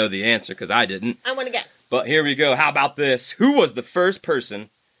you to know the answer because I didn't. I want to guess. But here we go. How about this? Who was the first person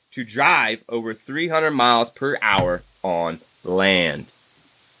to drive over 300 miles per hour on land?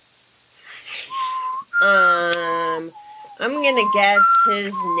 I'm gonna guess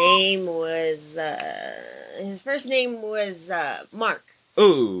his name was, his first name was, Mark.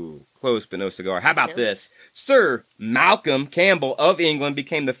 Ooh, close but no cigar. How about No. this? Sir Malcolm Campbell of England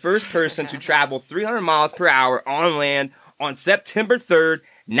became the first person to travel 300 miles per hour on land on September 3rd,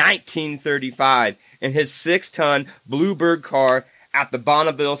 1935, in his 6-ton Bluebird car at the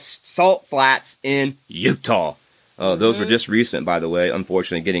Bonneville Salt Flats in Utah. Those were just recent, by the way.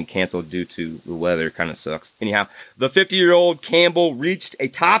 Unfortunately, getting canceled due to the weather kind of sucks. Anyhow, the 50-year-old Campbell reached a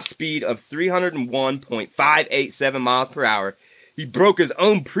top speed of 301.587 miles per hour. He broke his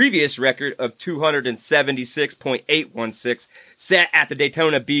own previous record of 276.816, set at the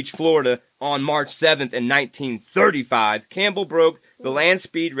Daytona Beach, Florida, on March 7th in 1935. Campbell broke the land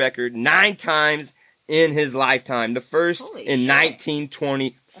speed record 9 times in his lifetime, the first Holy in shit.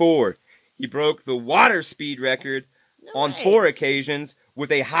 1924. He broke the water speed record on way. 4 occasions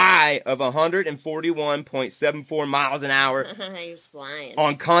with a high of 141.74 miles an hour He was flying.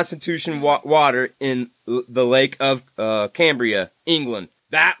 on Constitution water in the Lake of Cambria, England.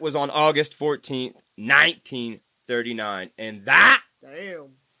 That was on August 14th, 1939. And that Damn.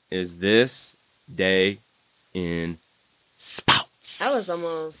 is this day in sports. That was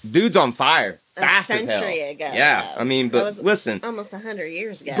almost Dude's on fire. a Fast as hell. century ago. Yeah, though. I mean, That but was listen, almost 100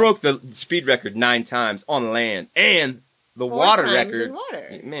 years ago. he broke the speed record 9 times on land and the 4 water times record. in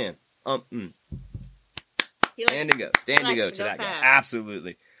water. Man, He likes, stand to go likes to go that guy. fast.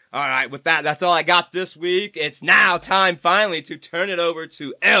 Absolutely. All right, with that, that's all I got this week. It's now time finally to turn it over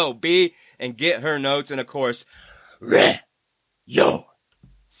to LB and get her notes, and of course, your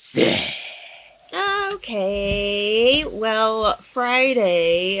say. Okay. Well,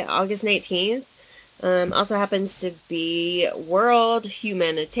 Friday, August 19th, also happens to be World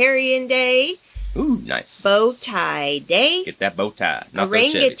Humanitarian Day, Ooh, nice. Bow Tie Day, Get that bow tie. Not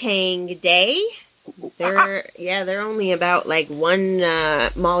those Chevys. Orangutan Day. They're only about like 1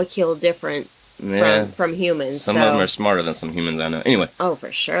 molecule different Yeah. from humans. Some so. of them are smarter than some humans I know. Anyway. Oh,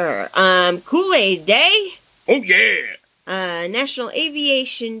 for sure. Kool-Aid Day, Oh, yeah. National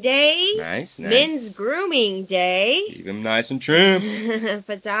Aviation Day, Nice. Men's Grooming Day, Keep them nice and trim.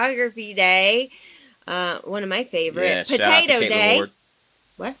 Photography Day, one of my favorite, Yeah, shout out to Potato Caitlin Day. Ward.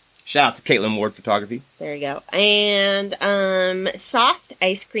 What? Shout out to Caitlin Ward Photography. There you go. And Soft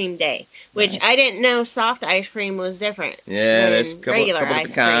Ice Cream Day, which Nice. I didn't know soft ice cream was different. Yeah, than there's a couple regular different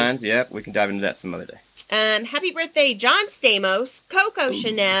ice cream. kinds. Yep, we can dive into that some other day. Happy birthday, John Stamos, Coco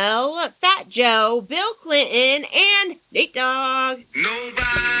Chanel, Fat Joe, Bill Clinton, and Nate Dogg.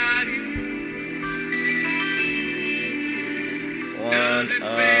 Nobody One of the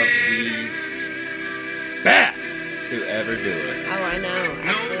best to ever do it. Oh, I know.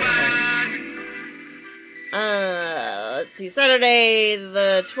 Absolutely. Nobody. Let's see. Saturday,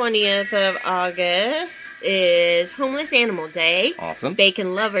 the 20th of August is Homeless Animal Day, Awesome.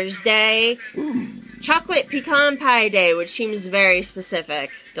 Bacon Lovers Day, Chocolate Pecan Pie Day, which seems very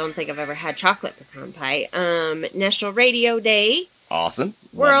specific. Don't think I've ever had chocolate pecan pie. National Radio Day, Awesome.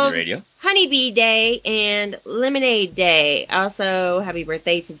 World Love the radio. Honeybee Day, and Lemonade Day. Also, happy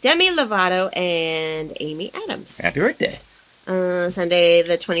birthday to Demi Lovato and Amy Adams. Happy birthday. Sunday,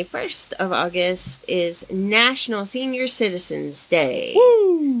 the 21st of August, is National Senior Citizens Day.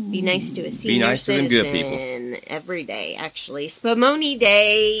 Woo! Be nice to a senior nice to them citizen good people. every day, actually. Spumoni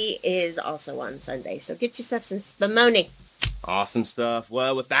Day is also on Sunday, so get yourself some spumoni. Awesome stuff.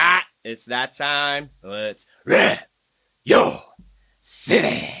 Well, with that, it's that time. Let's rep your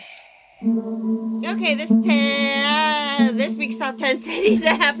city. Okay, this week's top 10 cities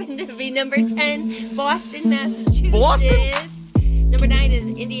that happen to be number 10, Boston, Massachusetts. Boston? Number 9 is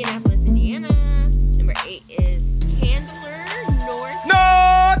Indianapolis, Indiana. Number 8 is Candler, North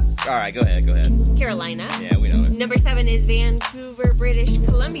No! All right, go ahead. Carolina. Yeah, we know it. Number 7 is Vancouver, British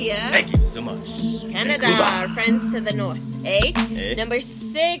Columbia. Thank you so much. Canada, Vancouver. our friends to the north. Eh? Number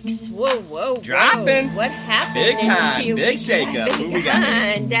 6, whoa. Dropping. What happened Big in a time, few big weeks? shakeup. Who we got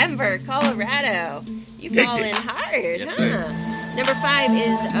here? Denver, Colorado. You Big calling hit. hard, Yes, huh? sir. Number 5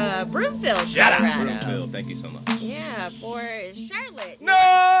 is Broomfield, Shout out Colorado. Broomfield. Thank you so much. Yeah, 4 is Charlotte.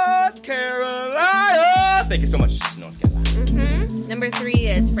 North Carolina. Thank you so much, North Carolina. Number 3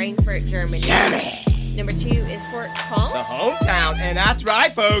 is Frankfurt, Germany. Number 2 is Fort The Collins. hometown, and that's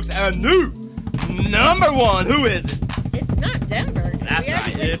right, folks. A new number 1. Who is it? It's not Denver. 'cause That's we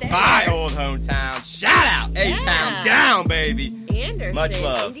already right. went It's there. my old hometown. Shout out, A-Town down, baby. Anderson, Much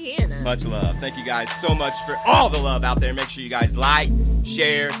love. Indiana. Much love. Thank you guys so much for all the love out there. Make sure you guys like,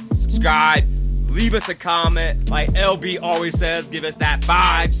 share, subscribe, leave us a comment. Like LB always says, give us that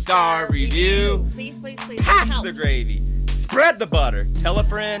 5-star review. Please. Pass help. the gravy. Spread the butter. Tell a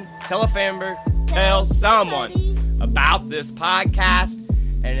friend, tell a family, tell someone. about this podcast.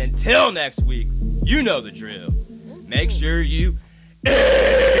 And until next week, you know the drill. Make sure you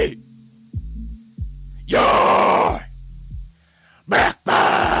eat your breakfast.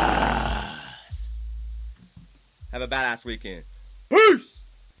 Have a badass weekend. Peace.